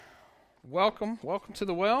Welcome to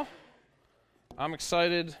the well. I'm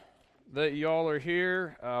excited that y'all are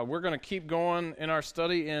here. We're going to keep going in our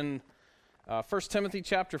study in 1 Timothy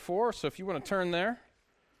chapter 4, so if you want to turn there,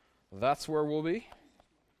 that's where we'll be.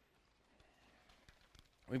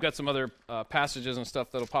 We've got some other passages and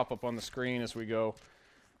stuff that'll pop up on the screen as we go,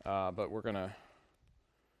 but we're going to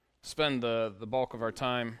spend the bulk of our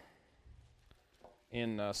time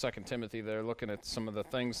in 2 Timothy there, looking at some of the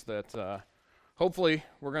things that hopefully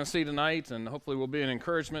we're going to see tonight, and hopefully will be an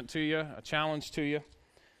encouragement to you, a challenge to you.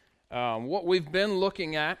 What we've been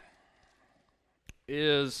looking at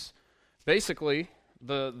is basically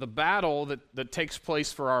the battle that takes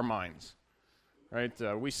place for our minds, right?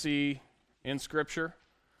 We see in Scripture,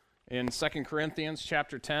 in 2 Corinthians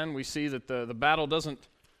chapter 10, we see that the battle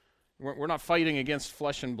we're not fighting against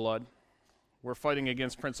flesh and blood. We're fighting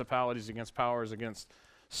against principalities, against powers, against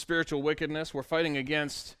spiritual wickedness. We're fighting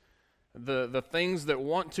against the things that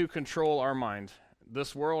want to control our mind.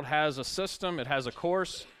 This world has a system, it has a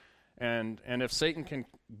course, and if Satan can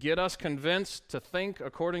get us convinced to think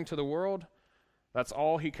according to the world, that's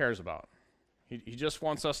all he cares about. He just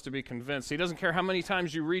wants us to be convinced. He doesn't care how many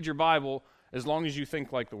times you read your Bible as long as you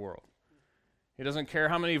think like the world. He doesn't care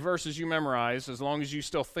how many verses you memorize as long as you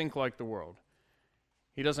still think like the world.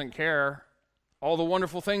 He doesn't care all the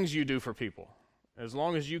wonderful things you do for people. As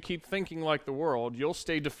long as you keep thinking like the world, you'll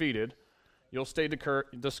stay defeated, you'll stay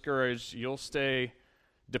discouraged, you'll stay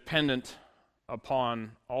dependent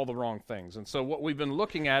upon all the wrong things. And so what we've been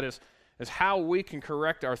looking at is how we can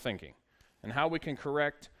correct our thinking and how we can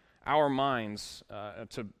correct our minds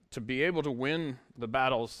to be able to win the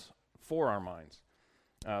battles for our minds.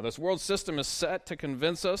 This world system is set to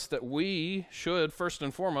convince us that we should, first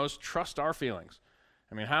and foremost, trust our feelings.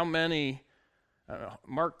 I mean, how many...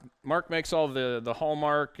 Mark makes all the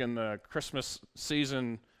Hallmark and the Christmas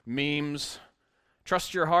season memes.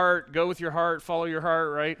 Trust your heart, go with your heart, follow your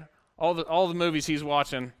heart, right? All the movies he's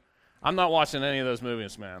watching. I'm not watching any of those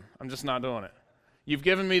movies, man. I'm just not doing it. You've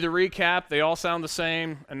given me the recap. They all sound the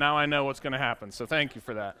same, and now I know what's going to happen. So thank you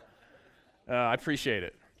for that. I appreciate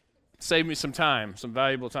it. Saved me some time, some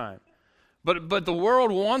valuable time. But the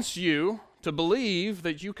world wants you to believe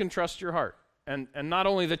that you can trust your heart. And not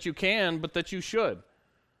only that you can, but that you should.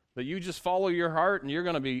 That you just follow your heart and you're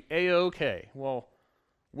going to be A-OK. Well,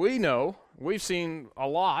 we know, we've seen a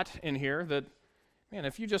lot in here that, man,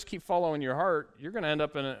 if you just keep following your heart, you're going to end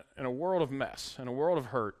up in a world of mess, in a world of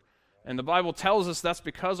hurt. And the Bible tells us that's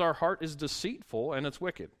because our heart is deceitful and it's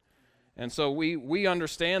wicked. And so we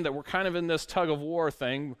understand that we're kind of in this tug-of-war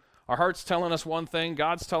thing. Our heart's telling us one thing,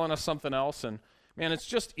 God's telling us something else. And, man, it's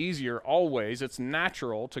just easier always. It's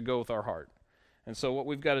natural to go with our heart. And so what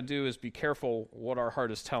we've got to do is be careful what our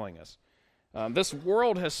heart is telling us. This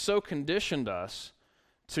world has so conditioned us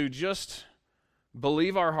to just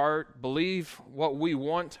believe our heart, believe what we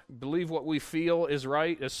want, believe what we feel is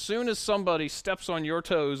right. As soon as somebody steps on your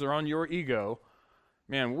toes or on your ego,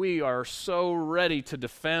 man, we are so ready to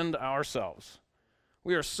defend ourselves.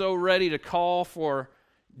 We are so ready to call for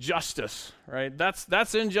justice, right?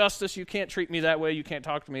 That's injustice. You can't treat me that way. You can't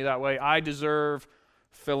talk to me that way. I deserve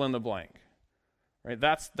fill in the blank. Right?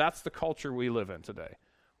 That's the culture we live in today.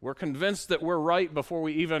 We're convinced that we're right before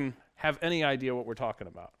we even have any idea what we're talking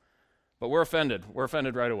about. But we're offended. We're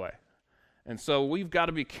offended right away. And so we've got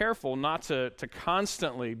to be careful not to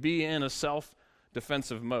constantly be in a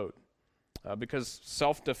self-defensive mode because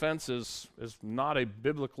self-defense is not a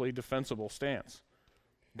biblically defensible stance.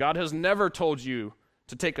 God has never told you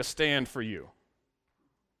to take a stand for you.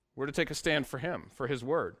 We're to take a stand for Him, for His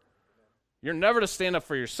Word. You're never to stand up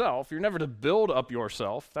for yourself. You're never to build up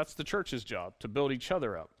yourself. That's the church's job, to build each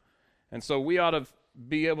other up. And so we ought to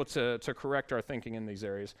be able to correct our thinking in these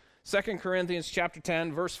areas. 2 Corinthians chapter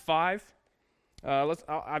 10, verse 5.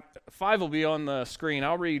 5 will be on the screen.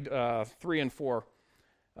 I'll read 3 and 4.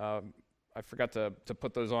 I forgot to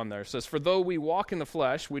put those on there. It says, "For though we walk in the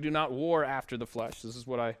flesh, we do not war after the flesh." This is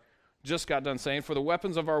what I just got done saying. "For the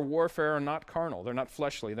weapons of our warfare are not carnal. They're not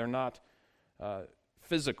fleshly. They're not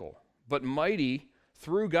physical. But mighty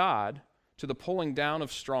through God to the pulling down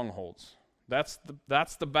of strongholds." That's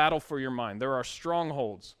the battle for your mind. There are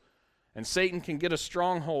strongholds. And Satan can get a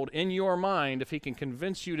stronghold in your mind if he can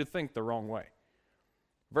convince you to think the wrong way.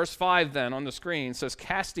 Verse 5 then on the screen says,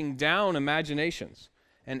 "Casting down imaginations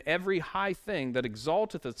and every high thing that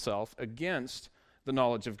exalteth itself against the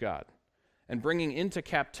knowledge of God, and bringing into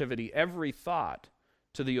captivity every thought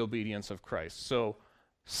to the obedience of Christ." So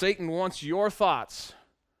Satan wants your thoughts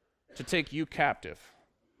to take you captive.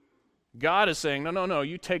 God is saying, no,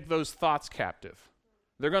 you take those thoughts captive.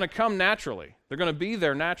 They're going to come naturally. They're going to be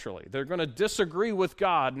there naturally. They're going to disagree with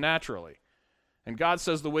God naturally. And God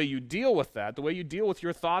says the way you deal with that, the way you deal with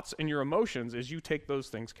your thoughts and your emotions, is you take those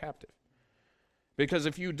things captive. Because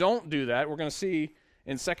if you don't do that, we're going to see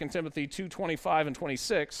in 2 Timothy 2:25 and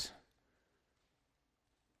 26,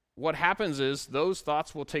 what happens is those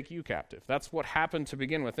thoughts will take you captive. That's what happened to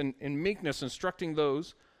begin with. In meekness, instructing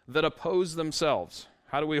those that oppose themselves.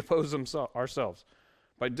 How do we oppose ourselves?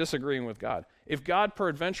 By disagreeing with God. If God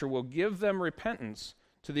peradventure will give them repentance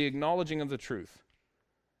to the acknowledging of the truth,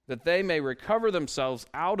 that they may recover themselves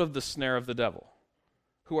out of the snare of the devil,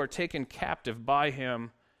 who are taken captive by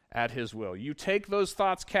him at his will. You take those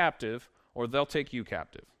thoughts captive, or they'll take you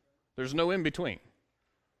captive. There's no in between.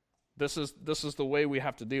 This is the way we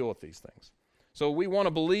have to deal with these things. So we want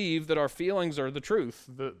to believe that our feelings are the truth.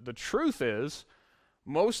 The truth is,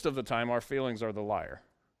 most of the time, our feelings are the liar.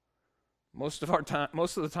 Most of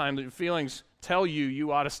the time, the feelings tell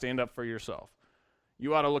you ought to stand up for yourself.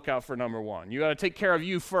 You ought to look out for number one. You ought to take care of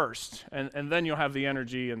you first, and then you'll have the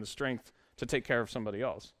energy and the strength to take care of somebody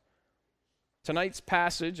else. Tonight's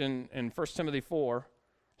passage in 1 Timothy 4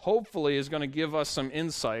 hopefully is going to give us some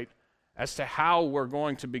insight as to how we're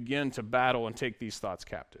going to begin to battle and take these thoughts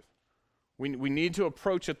captive. We need to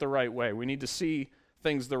approach it the right way. We need to see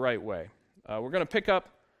things the right way. We're going to pick up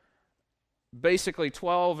basically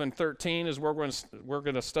 12 and 13 is where we're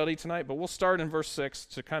going to study tonight, but we'll start in verse 6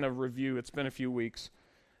 to kind of review. It's been a few weeks.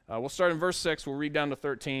 We'll start in verse 6, we'll read down to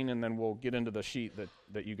 13, and then we'll get into the sheet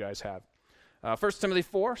that you guys have. 1 Timothy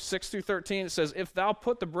 4, 6 through 13, it says, "If thou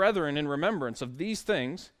put the brethren in remembrance of these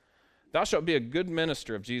things, thou shalt be a good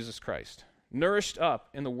minister of Jesus Christ, nourished up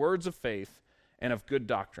in the words of faith and of good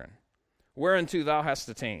doctrine, whereunto thou hast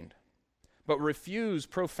attained. But refuse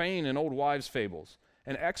profane and old wives' fables,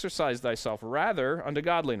 and exercise thyself rather unto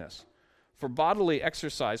godliness. For bodily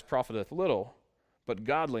exercise profiteth little, but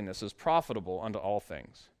godliness is profitable unto all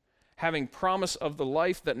things, having promise of the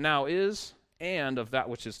life that now is, and of that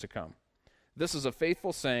which is to come. This is a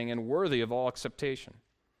faithful saying, and worthy of all acceptation.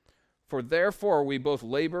 For therefore we both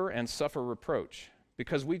labor and suffer reproach,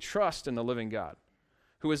 because we trust in the living God,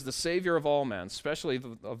 who is the Savior of all men, especially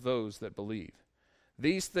of those that believe.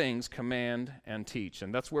 These things command and teach."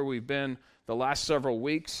 And that's where we've been the last several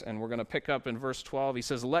weeks, and we're going to pick up in verse 12. He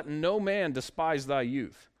says, "Let no man despise thy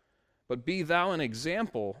youth, but be thou an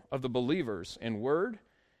example of the believers in word,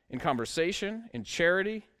 in conversation, in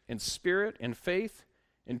charity, in spirit, in faith,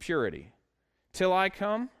 in purity. Till I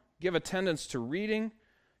come, give attendance to reading,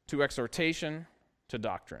 to exhortation, to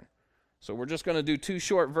doctrine." So we're just going to do 2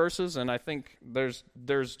 short verses, and I think there's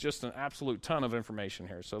just an absolute ton of information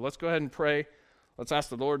here. So let's go ahead and pray. Let's ask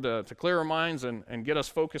the Lord to clear our minds and get us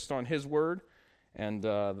focused on his word, and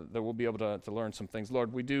that we'll be able to learn some things.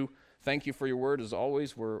 Lord, we do thank you for your word as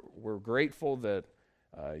always. We're grateful that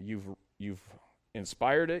you've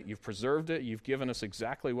inspired it, you've preserved it, you've given us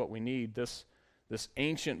exactly what we need. This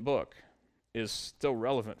ancient book is still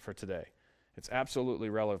relevant for today. It's absolutely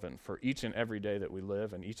relevant for each and every day that we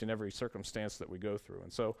live and each and every circumstance that we go through.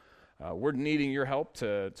 And so we're needing your help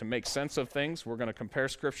to make sense of things. We're going to compare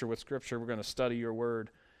Scripture with Scripture. We're going to study your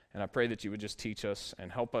word. And I pray that you would just teach us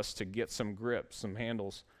and help us to get some grip, some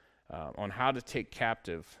handles on how to take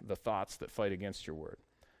captive the thoughts that fight against your word.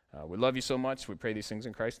 We love you so much. We pray these things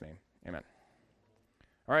in Christ's name. Amen.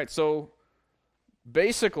 All right, so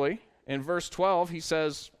basically in verse 12,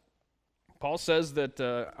 Paul says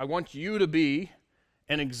that I want you to be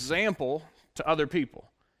an example to other people.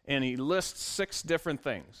 And he lists 6 different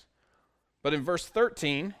things. But in verse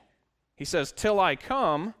 13, he says, "Till I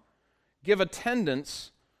come, give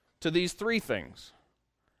attendance to these 3 things."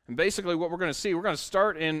 And basically what we're going to see, we're going to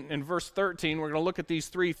start in verse 13. We're going to look at these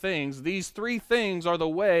 3 things. These 3 things are the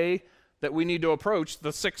way that we need to approach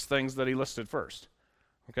the 6 things that he listed first.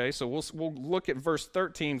 Okay, so we'll look at verse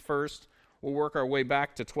 13 first. We'll work our way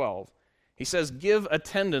back to 12. He says, "Give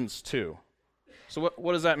attendance to." So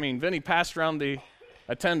what does that mean? Vinny passed around the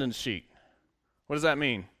attendance sheet. What does that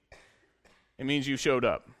mean? It means you showed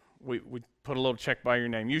up. We put a little check by your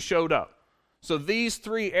name. You showed up. So these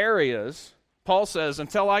 3 areas, Paul says,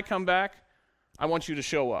 until I come back, I want you to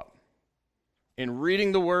show up. In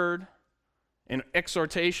reading the word, in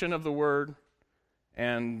exhortation of the word,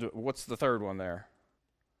 and what's the third one there?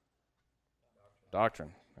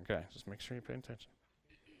 Doctrine. Okay, just make sure you pay attention.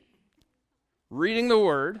 Reading the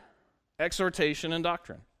word, exhortation, and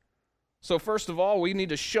doctrine. So first of all, we need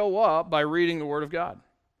to show up by reading the word of God.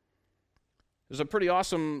 There's a pretty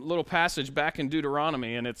awesome little passage back in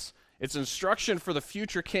Deuteronomy, and it's instruction for the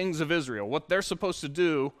future kings of Israel, what they're supposed to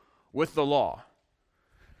do with the law.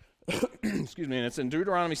 Excuse me, and it's in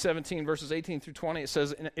Deuteronomy 17, verses 18 through 20. It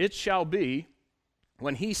says, "And it shall be,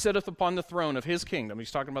 when he sitteth upon the throne of his kingdom,"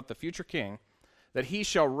 he's talking about the future king, that he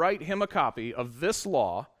shall write him a copy of this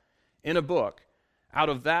law in a book out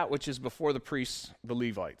of that which is before the priests, the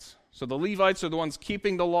Levites. So the Levites are the ones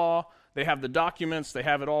keeping the law. They have the documents. They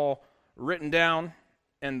have it all written down.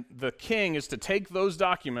 And the king is to take those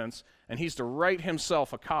documents and he's to write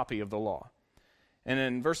himself a copy of the law. And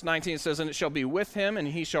in verse 19 it says, and it shall be with him, and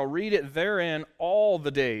he shall read it therein all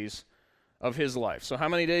the days of his life. So how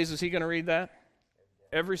many days is he going to read that?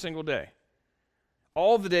 Every single day.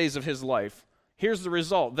 All the days of his life. Here's the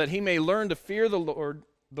result, that he may learn to fear the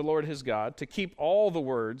Lord his God, to keep all the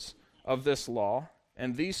words of this law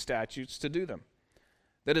and these statutes to do them.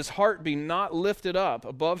 That his heart be not lifted up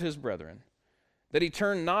above his brethren, that he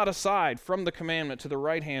turn not aside from the commandment to the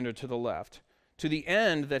right hand or to the left, to the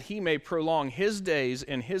end that he may prolong his days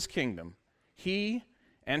in his kingdom, he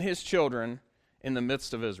and his children in the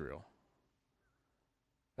midst of Israel.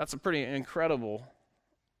 That's a pretty incredible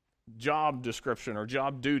job description or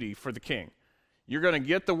job duty for the king. You're going to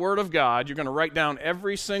get the word of God, you're going to write down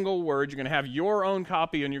every single word, you're going to have your own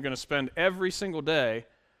copy, and you're going to spend every single day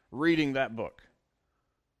reading that book.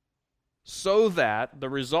 So that the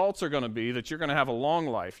results are going to be that you're going to have a long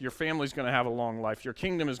life, your family's going to have a long life, your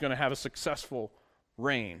kingdom is going to have a successful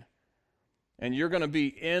reign, and you're going to be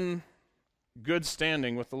in good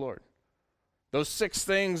standing with the Lord. Those 6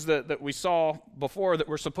 things that we saw before that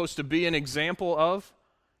we're supposed to be an example of,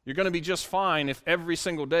 you're going to be just fine if every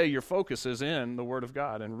single day your focus is in the Word of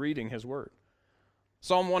God and reading His Word.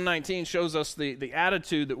 Psalm 119 shows us the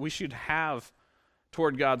attitude that we should have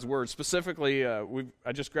toward God's Word. Specifically,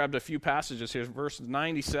 I just grabbed a few passages here, verses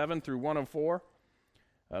 97 through 104.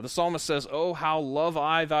 The psalmist says, "Oh, how love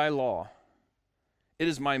I thy law! It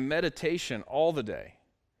is my meditation all the day.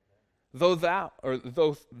 Though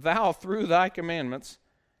thou through thy commandments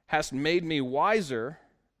hast made me wiser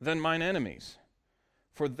than mine enemies,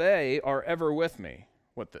 for they are ever with me."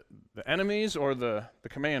 What, the enemies or the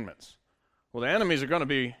commandments? Well, the enemies are going to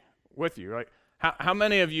be with you, right? How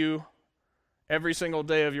many of you every single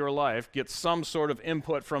day of your life get some sort of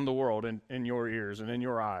input from the world in your ears and in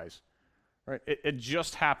your eyes? Right? It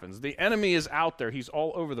just happens. The enemy is out there. He's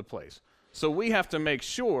all over the place. So we have to make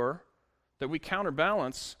sure that we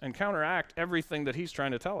counterbalance and counteract everything that he's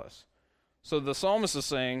trying to tell us. So the psalmist is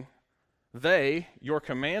saying, your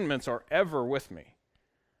commandments are ever with me.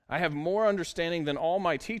 I have more understanding than all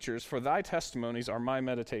my teachers, for thy testimonies are my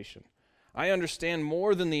meditation. I understand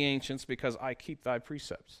more than the ancients because I keep thy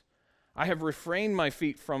precepts. I have refrained my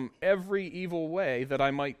feet from every evil way that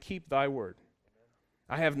I might keep thy word.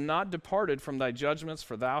 I have not departed from thy judgments,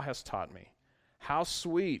 for thou hast taught me. How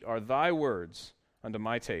sweet are thy words unto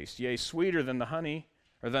my taste, yea, sweeter than honey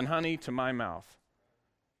to my mouth.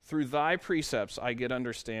 Through thy precepts I get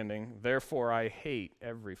understanding, therefore I hate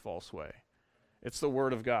every false way. It's the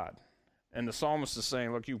word of God. And the psalmist is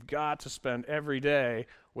saying, look, you've got to spend every day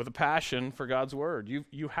with a passion for God's word.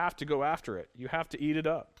 You have to go after it. You have to eat it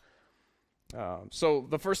up. So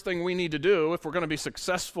the first thing we need to do, if we're going to be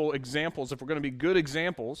successful examples, if we're going to be good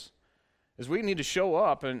examples, is we need to show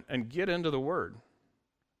up and get into the Word.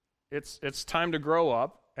 It's time to grow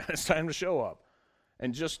up, and it's time to show up.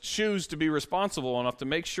 And just choose to be responsible enough to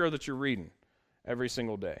make sure that you're reading every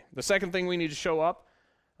single day. The second thing we need to show up,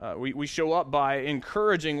 we show up by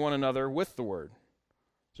encouraging one another with the Word.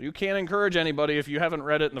 So you can't encourage anybody if you haven't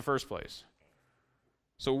read it in the first place.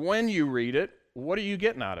 So when you read it, what are you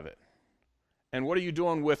getting out of it? And what are you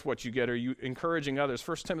doing with what you get? Are you encouraging others?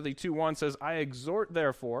 1 Timothy 2:1 says, I exhort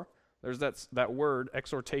therefore, there's that word,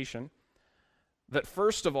 exhortation, that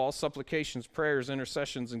first of all supplications, prayers,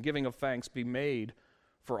 intercessions, and giving of thanks be made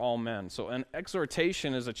for all men. So an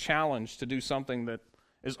exhortation is a challenge to do something that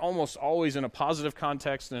is almost always in a positive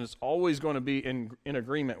context, and it's always going to be in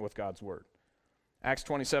agreement with God's word. Acts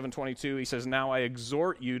 27:22, he says, now I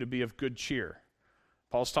exhort you to be of good cheer.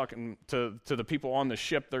 Paul's talking to the people on the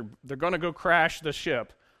ship. They're going to go crash the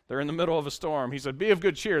ship. They're in the middle of a storm. He said, be of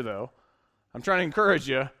good cheer, though. I'm trying to encourage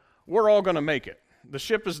you. We're all going to make it. The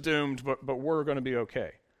ship is doomed, but we're going to be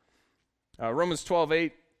okay. Romans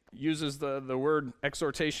 12:8 uses the word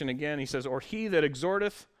exhortation again. He says, or he that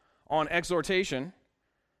exhorteth on exhortation,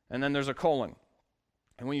 and then there's a colon.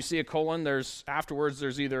 And when you see a colon, there's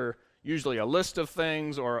either usually a list of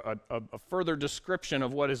things or a further description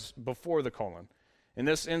of what is before the colon. In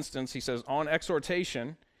this instance, he says, on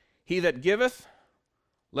exhortation, he that giveth,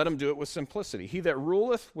 let him do it with simplicity. He that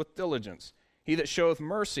ruleth, with diligence. He that showeth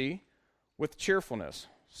mercy, with cheerfulness.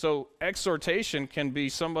 So exhortation can be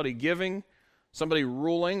somebody giving, somebody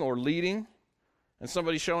ruling or leading, and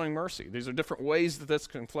somebody showing mercy. These are different ways that this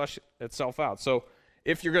can flesh itself out. So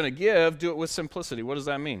if you're going to give, do it with simplicity. What does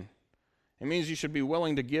that mean? It means you should be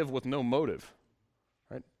willing to give with no motive.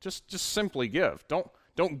 right? Just simply give.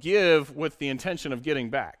 Don't give with the intention of getting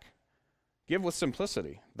back. Give with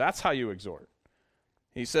simplicity. That's how you exhort.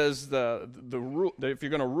 He says the rule, that if you're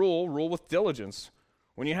going to rule with diligence.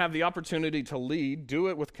 When you have the opportunity to lead, do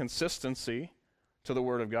it with consistency to the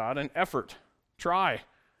Word of God and effort. Try.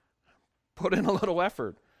 Put in a little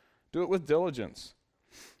effort. Do it with diligence.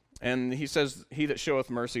 And he says, he that showeth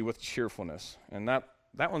mercy with cheerfulness. And that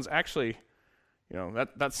one's actually,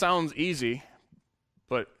 that sounds easy,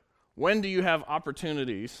 but when do you have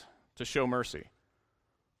opportunities to show mercy?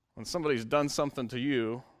 When somebody's done something to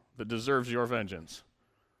you that deserves your vengeance,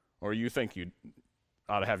 or you think you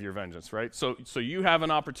ought to have your vengeance, right? So you have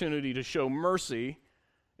an opportunity to show mercy.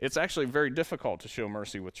 It's actually very difficult to show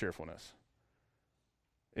mercy with cheerfulness.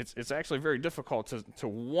 It's actually very difficult to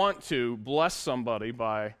want to bless somebody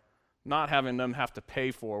by not having them have to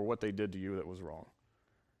pay for what they did to you that was wrong.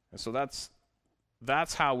 And so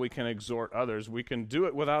that's how we can exhort others. We can do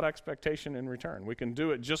it without expectation in return. We can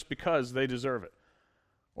do it just because they deserve it,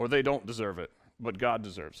 or they don't deserve it, but God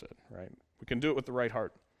deserves it, right? We can do it with the right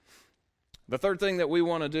heart. The third thing that we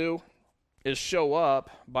want to do is show up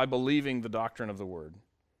by believing the doctrine of the Word.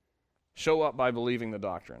 Show up by believing the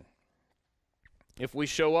doctrine. If we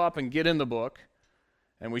show up and get in the book,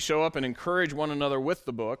 and we show up and encourage one another with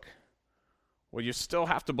the book, well, you still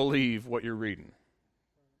have to believe what you're reading.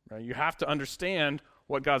 Right? You have to understand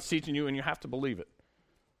what God's teaching you, and you have to believe it.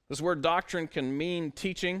 This word doctrine can mean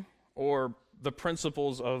teaching or the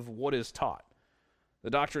principles of what is taught. The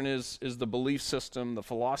doctrine is the belief system, the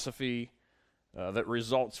philosophy that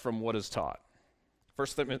results from what is taught. 1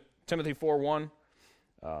 Timothy 4:1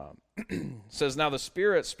 says, Now the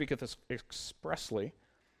Spirit speaketh expressly,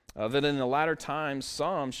 that in the latter times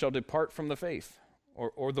some shall depart from the faith,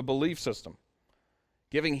 or the belief system,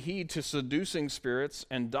 giving heed to seducing spirits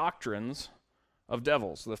and doctrines of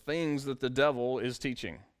devils, the things that the devil is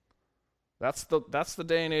teaching. That's the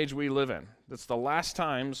day and age we live in. That's the last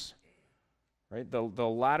times, right? The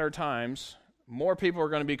latter times, more people are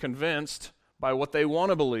going to be convinced by what they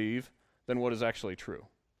want to believe than what is actually true.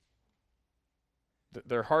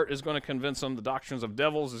 Their heart is going to convince them. The doctrines of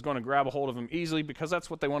devils is going to grab a hold of them easily because that's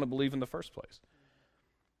what they want to believe in the first place.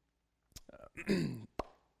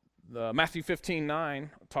 Matthew 15:9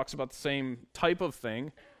 talks about the same type of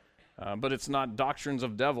thing, but it's not doctrines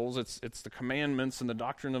of devils. It's the commandments and the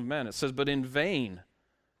doctrine of men. It says, but in vain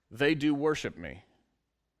they do worship me.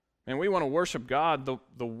 And we want to worship God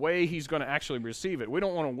the way he's going to actually receive it. We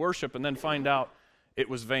don't want to worship and then find out it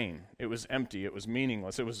was vain, it was empty, it was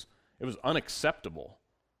meaningless, it was unacceptable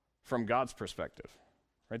from God's perspective.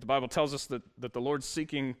 Right? The Bible tells us that the Lord's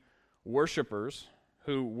seeking worshipers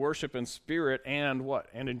who worship in spirit and what?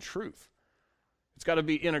 And in truth. It's got to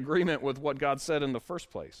be in agreement with what God said in the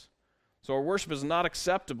first place. So our worship is not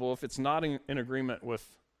acceptable if it's not in agreement with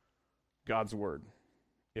God's word.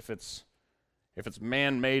 If it's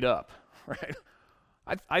man-made up, right?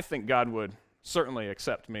 I think God would certainly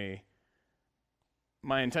accept me.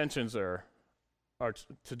 My intentions are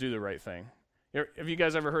to do the right thing. Have you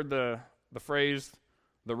guys ever heard the phrase,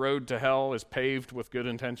 the road to hell is paved with good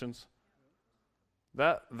intentions?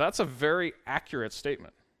 That's a very accurate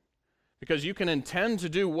statement. Because you can intend to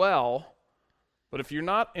do well, but if you're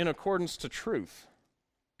not in accordance to truth,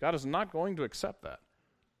 God is not going to accept that.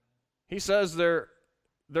 He says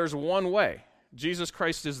there's one way. Jesus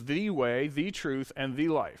Christ is the way, the truth, and the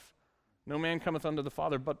life. No man cometh unto the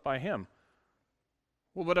Father but by him.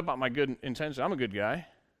 Well, what about my good intention? I'm a good guy.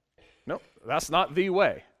 No, that's not the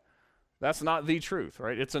way. That's not the truth,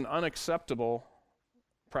 right? It's an unacceptable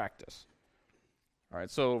practice. All right,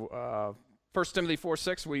 so 1 Timothy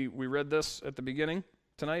 4:6, we read this at the beginning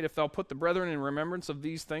tonight. If thou put the brethren in remembrance of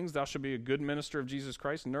these things, thou shalt be a good minister of Jesus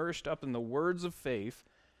Christ, nourished up in the words of faith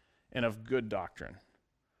and of good doctrine.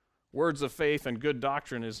 Words of faith and good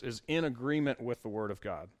doctrine is in agreement with the Word of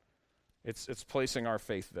God. It's placing our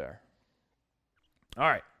faith there. All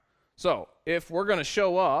right, so if we're going to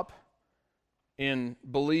show up in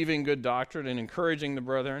believing good doctrine and encouraging the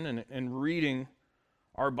brethren and reading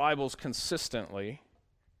our Bibles consistently,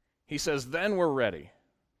 he says then we're ready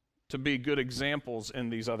to be good examples in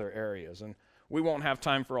these other areas. And we won't have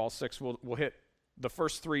time for all six. We'll hit the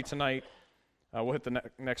first three tonight. We'll hit the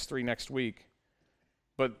next three next week.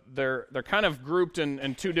 But they're kind of grouped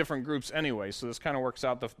in two different groups anyway, so this kind of works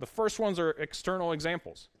out. The first ones are external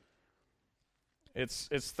examples. It's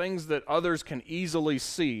things that others can easily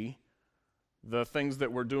see, the things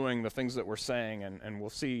that we're doing, the things that we're saying, and we'll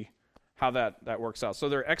see how that works out. So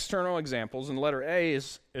they're external examples, and letter A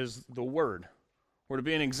is the word. We're to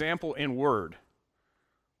be an example in word.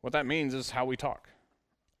 What that means is how we talk.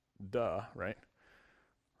 Duh, right?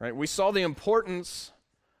 Right? We saw the importance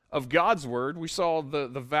of God's word. We saw the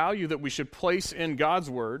value that we should place in God's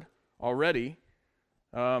word already.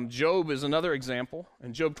 Job is another example.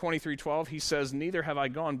 In Job 23:12, he says, "Neither have I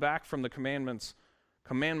gone back from the commandment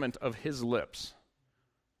of his lips."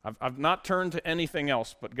 I've not turned to anything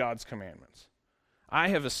else but God's commandments. "I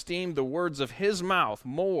have esteemed the words of his mouth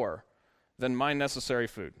more than my necessary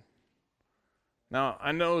food." Now,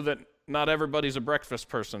 I know that not everybody's a breakfast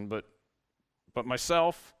person, but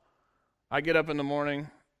myself, I get up in the morning,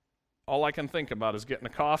 all I can think about is getting a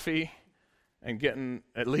coffee and getting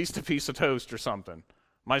at least a piece of toast or something.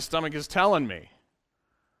 My stomach is telling me,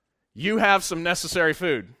 you have some necessary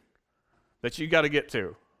food that you got to get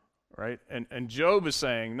to, right? And Job is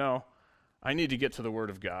saying, no, I need to get to the Word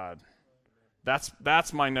of God.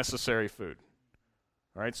 That's my necessary food,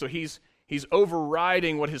 all right? So he's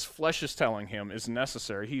overriding what his flesh is telling him is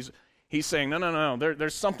necessary. He's saying, no,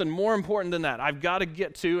 there's something more important than that. I've got to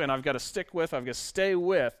get to, and I've got to stick with, I've got to stay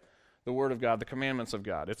with the Word of God, the commandments of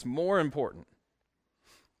God. It's more important.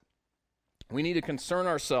 We need to concern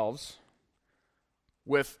ourselves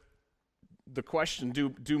with the question,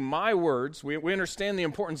 do my words, we understand the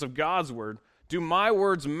importance of God's word, do my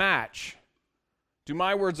words match, do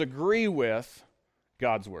my words agree with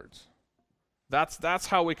God's words? That's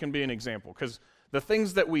how we can be an example, because the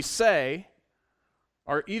things that we say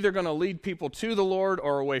are either going to lead people to the Lord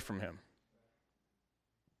or away from him.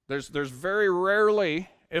 There's very rarely,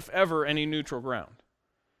 if ever, any neutral ground.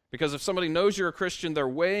 Because if somebody knows you're a Christian, they're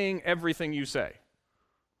weighing everything you say.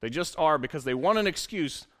 They just are, because they want an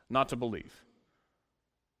excuse not to believe.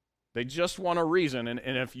 They just want a reason, and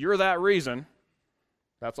if you're that reason,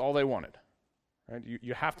 that's all they wanted. Right?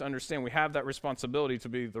 You have to understand we have that responsibility to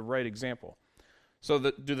be the right example. So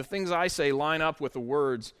do the things I say line up with the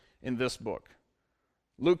words in this book?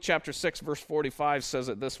 Luke chapter 6, verse 45 says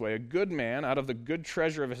it this way: "A good man out of the good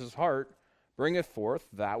treasure of his heart bringeth forth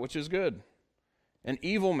that which is good. An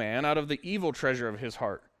evil man out of the evil treasure of his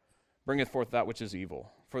heart bringeth forth that which is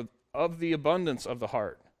evil. For of the abundance of the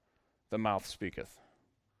heart the mouth speaketh."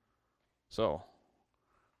 So,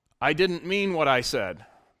 I didn't mean what I said.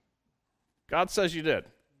 God says you did.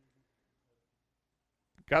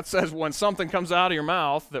 God says when something comes out of your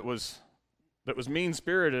mouth that was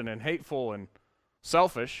mean-spirited and hateful and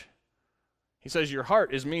selfish, he says your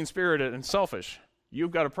heart is mean-spirited and selfish.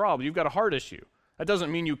 You've got a problem. You've got a heart issue. That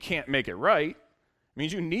doesn't mean you can't make it right. It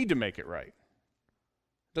means you need to make it right.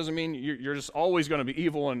 It doesn't mean you're just always going to be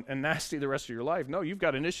evil and nasty the rest of your life. No, you've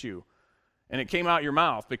got an issue. And it came out your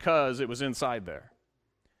mouth because it was inside there.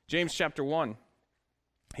 James chapter 1,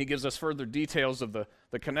 he gives us further details of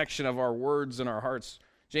the connection of our words and our hearts.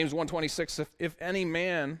 James 1:26, if any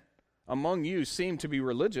man among you seem to be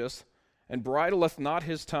religious, and bridleth not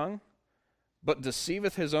his tongue, but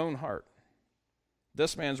deceiveth his own heart,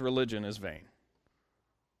 this man's religion is vain.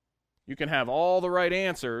 You can have all the right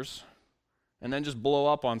answers and then just blow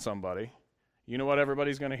up on somebody. You know what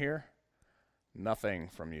everybody's going to hear? Nothing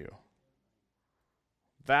from you.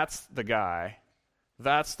 That's the guy.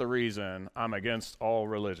 That's the reason I'm against all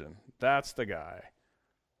religion. That's the guy,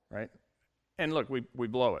 right? And look, we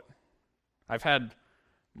blow it. I've had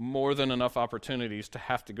more than enough opportunities to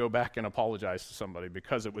have to go back and apologize to somebody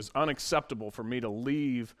because it was unacceptable for me to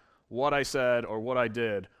leave what I said or what I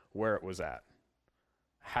did where it was at.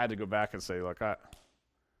 I had to go back and say, look, that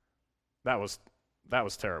was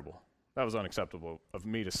terrible. That was unacceptable of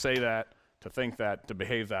me to say that, to think that, to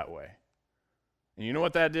behave that way. And you know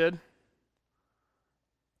what that did?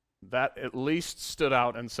 That at least stood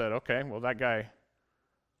out and said, okay, well, that guy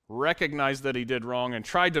recognized that he did wrong and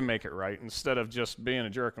tried to make it right instead of just being a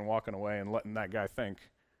jerk and walking away and letting that guy think,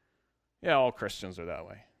 yeah, all Christians are that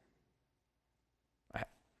way. I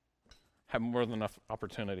have more than enough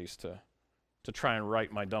opportunities to try and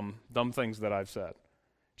right my dumb things that I've said.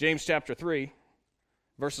 James chapter 3,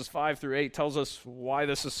 verses 5 through 8 tells us why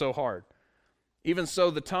this is so hard. Even so,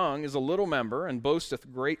 the tongue is a little member and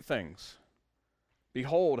boasteth great things.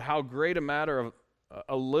 Behold, how great a matter of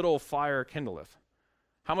a little fire kindleth.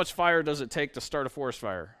 How much fire does it take to start a forest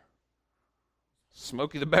fire?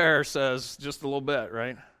 Smokey the Bear says just a little bit,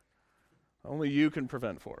 right? Only you can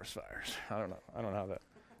prevent forest fires. I don't know how that.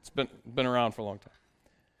 It's been around for a long time.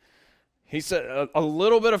 He said a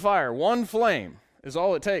little bit of fire, one flame, is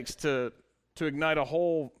all it takes to ignite a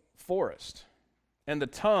whole forest. And the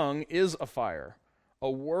tongue is a fire, a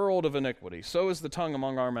world of iniquity. So is the tongue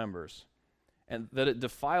among our members, and that it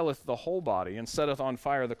defileth the whole body, and setteth on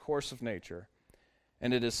fire the course of nature,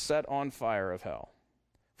 and it is set on fire of hell.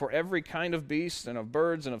 For every kind of beast, and of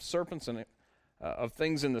birds, and of serpents, and of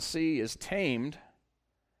things in the sea is tamed,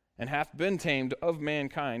 and hath been tamed of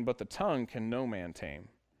mankind, but the tongue can no man tame.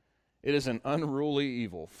 It is an unruly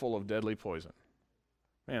evil full of deadly poison.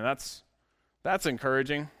 Man, that's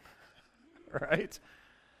encouraging, right?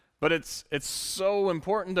 But it's so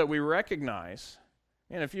important that we recognize,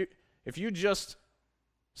 and if you just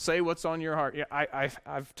say what's on your heart. Yeah,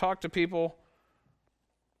 I've talked to people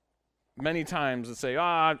many times that say,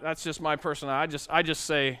 that's just my personality. I just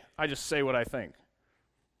say what I think.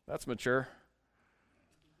 That's mature.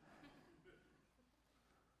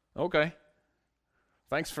 Okay.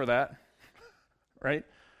 Thanks for that. Right?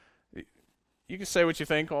 You can say what you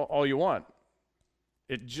think all you want.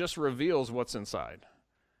 It just reveals what's inside.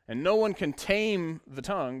 And no one can tame the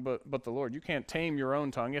tongue but the Lord. You can't tame your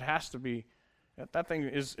own tongue. It has to be, that thing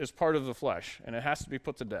is part of the flesh, and it has to be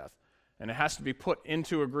put to death. And it has to be put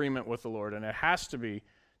into agreement with the Lord, and it has to be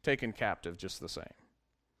taken captive just the same.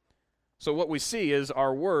 So what we see is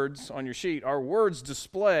our words on your sheet, our words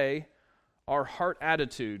display our heart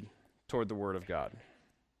attitude toward the Word of God.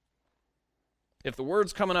 If the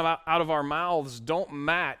words coming out of our mouths don't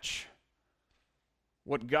match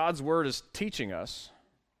what God's Word is teaching us,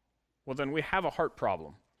 well, then we have a heart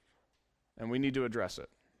problem, and we need to address it.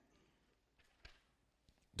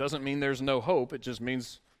 Doesn't mean there's no hope. It just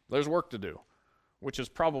means there's work to do, which is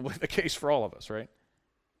probably the case for all of us, right?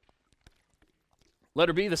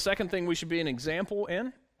 Letter B, the second thing we should be an example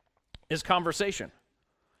in is conversation.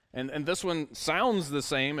 And this one sounds the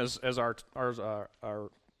same as our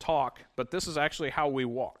talk, but this is actually how we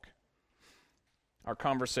walk. Our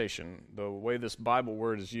conversation, the way this Bible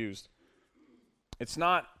word is used. It's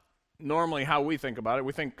not normally how we think about it.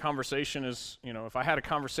 We think conversation is, if I had a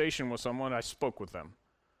conversation with someone, I spoke with them.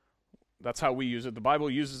 That's how we use it. The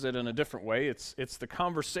Bible uses it in a different way. It's the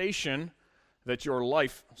conversation that your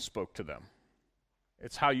life spoke to them.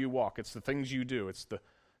 It's how you walk. It's the things you do. It's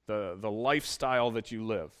the lifestyle that you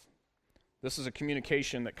live. This is a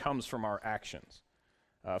communication that comes from our actions.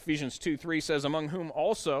 Ephesians 2:3 says, among whom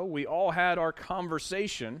also we all had our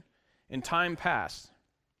conversation in time past,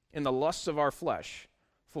 in the lusts of our flesh,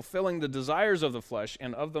 fulfilling the desires of the flesh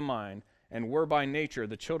and of the mind, and were by nature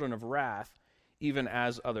the children of wrath, even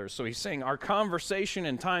as others. So he's saying our conversation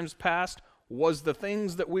in times past was the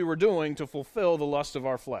things that we were doing to fulfill the lust of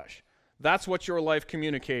our flesh. That's what your life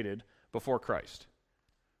communicated before Christ.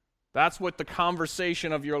 That's what the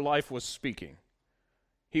conversation of your life was speaking.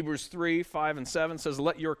 Hebrews 3:5-7 says,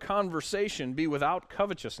 let your conversation be without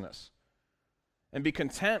covetousness, and be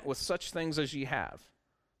content with such things as ye have.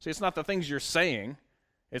 See, it's not the things you're saying,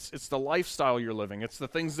 it's the lifestyle you're living. It's the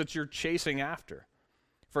things that you're chasing after.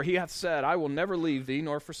 For he hath said, I will never leave thee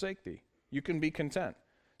nor forsake thee. You can be content,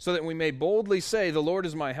 so that we may boldly say, the Lord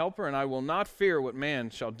is my helper, and I will not fear what man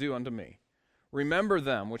shall do unto me. Remember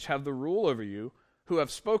them which have the rule over you, who have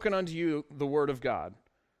spoken unto you the word of God,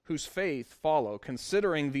 whose faith follow,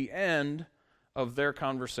 considering the end of their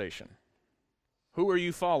conversation. Who are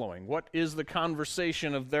you following? What is the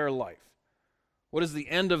conversation of their life? What is the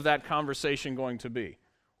end of that conversation going to be?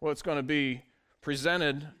 Well, it's going to be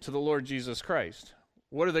presented to the Lord Jesus Christ.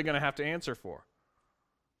 What are they going to have to answer for?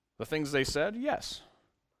 The things they said? Yes.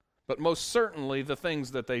 But most certainly the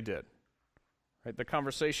things that they did. Right? The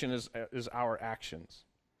conversation is our actions.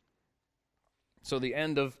 So the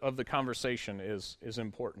end of the conversation is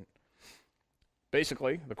important.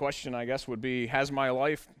 Basically, the question, I guess, would be, has my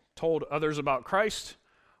life told others about Christ,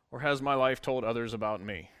 or has my life told others about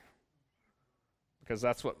me? Because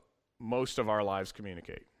that's what most of our lives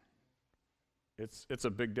communicate. It's a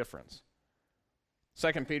big difference.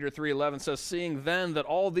 2 Peter 3:11 says, seeing then that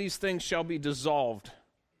all these things shall be dissolved,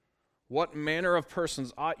 what manner of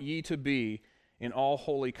persons ought ye to be in all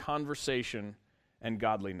holy conversation and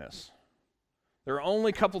godliness? There are only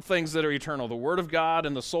a couple things that are eternal, the Word of God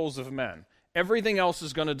and the souls of men. Everything else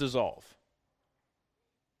is going to dissolve.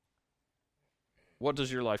 What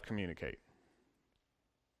does your life communicate?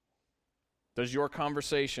 Does your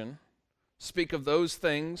conversation speak of those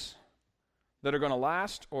things that are going to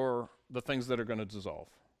last, or the things that are going to dissolve?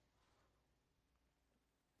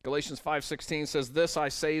 Galatians 5:16 says, this I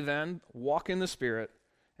say then, walk in the Spirit,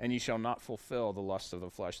 and ye shall not fulfill the lust of the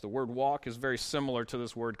flesh. The word walk is very similar to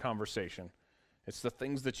this word conversation. It's the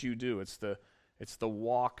things that you do. It's the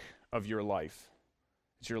walk of your life.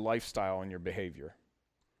 It's your lifestyle and your behavior.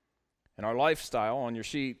 And our lifestyle on your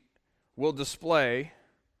sheet will display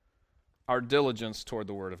our diligence toward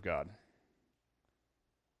the Word of God.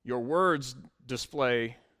 Your words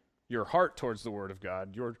display your heart towards the Word of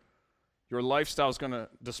God. Your lifestyle is going to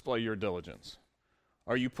display your diligence.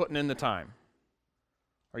 Are you putting in the time?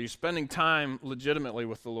 Are you spending time legitimately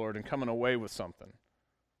with the Lord and coming away with something?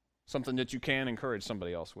 Something that you can encourage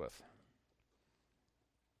somebody else with.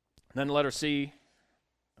 Then letter C,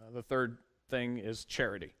 the third thing is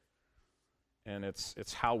charity. and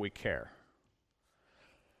it's how we care.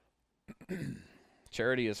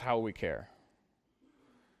 Charity is how we care.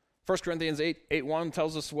 1 Corinthians 8:1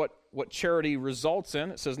 tells us what charity results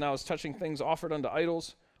in. It says, "Now as touching things offered unto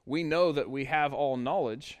idols, we know that we have all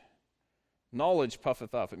knowledge. Knowledge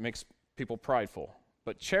puffeth up." It makes people prideful.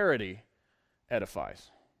 But charity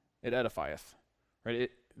edifies. It edifieth.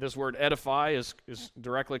 Right? This word edify is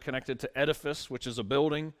directly connected to edifice, which is a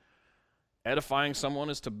building. Edifying someone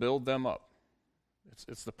is to build them up.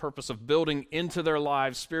 It's the purpose of building into their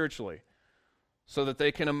lives spiritually, so that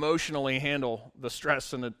they can emotionally handle the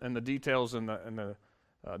stress and the details and the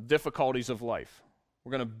difficulties of life.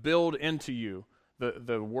 We're going to build into you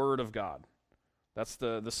the Word of God. That's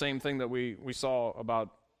the same thing that we saw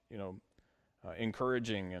about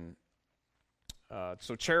encouraging, and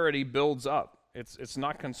so charity builds up. It's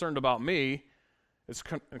not concerned about me. It's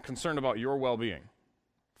concerned about your well-being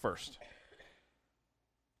first.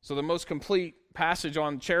 So the most complete passage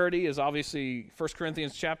on charity is obviously 1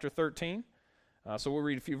 Corinthians chapter 13. So we'll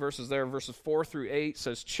read a few verses there. Verses 4 through 8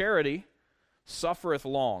 says, "Charity suffereth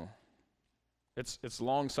long." It's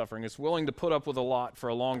long-suffering. It's willing to put up with a lot for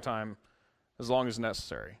a long time, as long as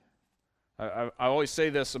necessary. I always say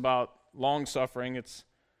this about long-suffering. It's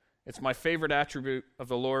my favorite attribute of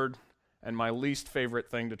the Lord and my least favorite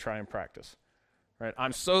thing to try and practice. Right?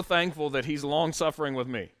 I'm so thankful that He's long-suffering with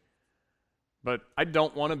me, but I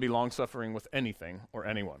don't want to be long-suffering with anything or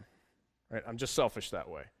anyone. Right? I'm just selfish that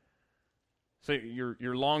way. So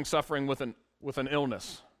you're long-suffering with an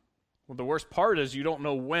illness. Well, the worst part is you don't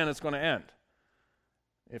know when it's going to end.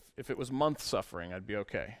 If it was month suffering, I'd be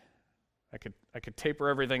okay. I could taper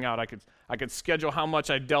everything out. I could schedule how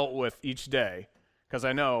much I dealt with each day, because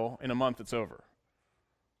I know in a month it's over.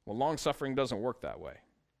 Well, long-suffering doesn't work that way.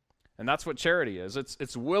 And that's what charity is.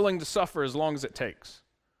 It's willing to suffer as long as it takes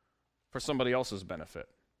for somebody else's benefit.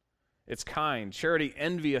 It's kind. Charity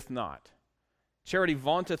envieth not. Charity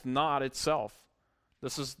vaunteth not itself.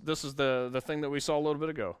 This is the thing that we saw a little bit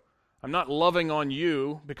ago. I'm not loving on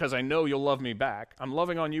you because I know you'll love me back. I'm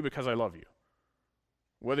loving on you because I love you,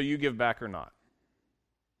 whether you give back or not.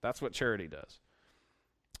 That's what charity does.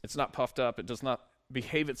 It's not puffed up. It does not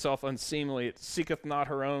behave itself unseemly. It seeketh not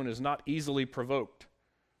her own, is not easily provoked.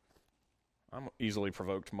 I'm easily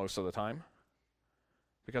provoked most of the time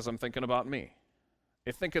because I'm thinking about me.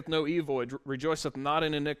 It thinketh no evil. It rejoiceth not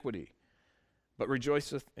in iniquity, but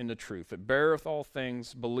rejoiceth in the truth. It beareth all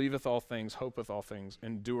things, believeth all things, hopeth all things,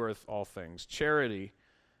 endureth all things. Charity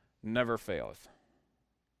never faileth.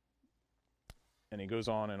 And he goes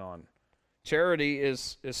on and on. Charity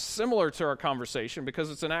is similar to our conversation because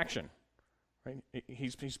it's an action. Right?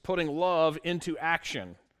 He's putting love into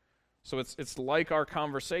action. So it's like our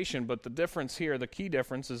conversation, but the difference here, the key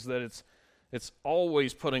difference, is that it's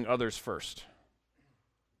always putting others first.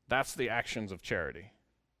 That's the actions of charity.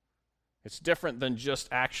 It's different than just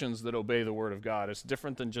actions that obey the Word of God. It's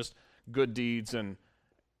different than just good deeds and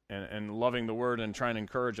loving the Word and trying to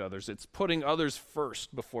encourage others. It's putting others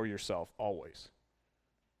first before yourself, always.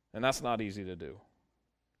 And that's not easy to do.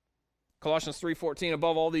 Colossians 3:14,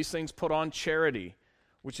 "Above all these things put on charity,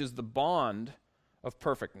 which is the bond of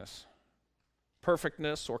perfectness."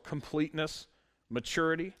 Perfectness or completeness,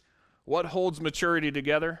 maturity. What holds maturity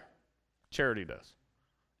together? Charity does.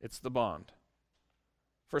 It's the bond.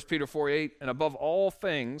 1 Peter 4:8, "And above all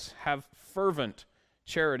things have fervent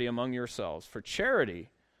charity among yourselves, for charity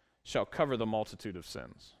shall cover the multitude of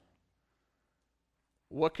sins."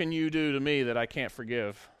 What can you do to me that I can't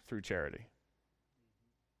forgive through charity?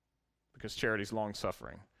 Because charity is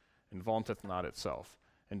long-suffering and vaunteth not itself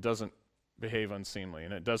and doesn't behave unseemly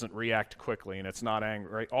and it doesn't react quickly and it's not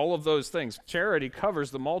angry. Right? All of those things. Charity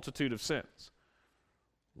covers the multitude of sins.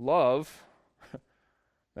 Love,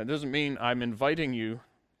 that doesn't mean I'm inviting you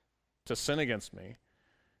to sin against me.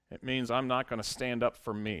 It means I'm not going to stand up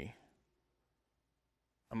for me.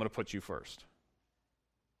 I'm going to put you first.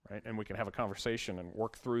 Right? And we can have a conversation and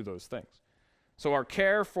work through those things. So our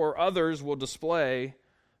care for others will display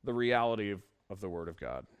the reality of the Word of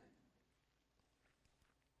God.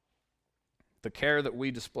 The care that we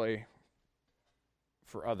display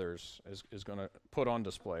for others is going to put on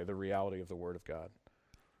display the reality of the Word of God.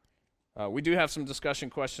 We do have some discussion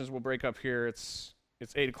questions. We'll break up here. It's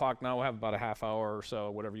 8 o'clock now. We'll have about a half hour or so,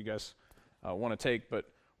 whatever you guys want to take.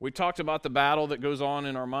 But we talked about the battle that goes on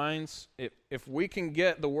in our minds. If we can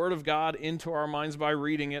get the Word of God into our minds by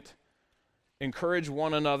reading it, encourage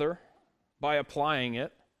one another by applying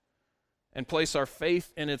it, and place our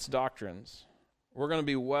faith in its doctrines, we're going to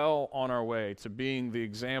be well on our way to being the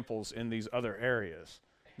examples in these other areas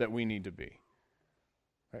that we need to be.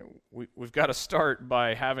 Right? We've got to start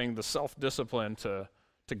by having the self-discipline to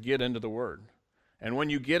to get into the Word. And when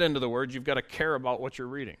you get into the Word, you've got to care about what you're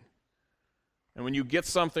reading. And when you get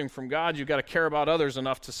something from God, you've got to care about others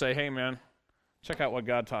enough to say, hey, man, check out what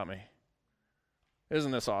God taught me.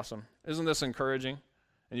 Isn't this awesome? Isn't this encouraging?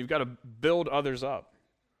 And you've got to build others up.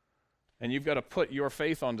 And you've got to put your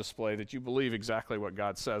faith on display that you believe exactly what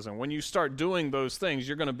God says. And when you start doing those things,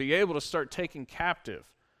 you're going to be able to start taking captive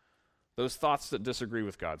those thoughts that disagree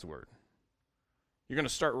with God's Word. You're going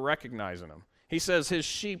to start recognizing them. He says his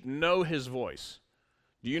sheep know his voice.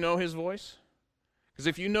 Do you know his voice? Because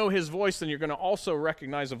if you know his voice, then you're going to also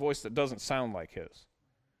recognize a voice that doesn't sound like his.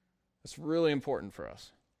 That's really important for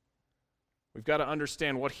us. We've got to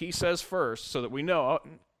understand what he says first so that we know,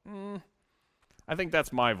 I think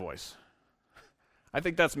that's my voice. I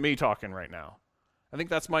think that's me talking right now. I think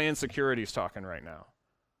that's my insecurities talking right now.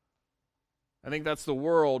 I think that's the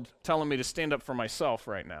world telling me to stand up for myself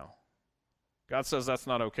right now. God says that's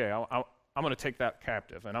not okay. I'm going to take that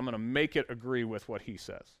captive, and I'm going to make it agree with what he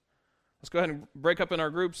says. Let's go ahead and break up in our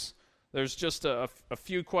groups. There's just a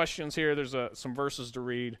few questions here. There's some verses to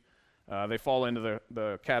read. They fall into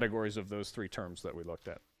the categories of those three terms that we looked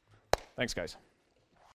at. Thanks, guys.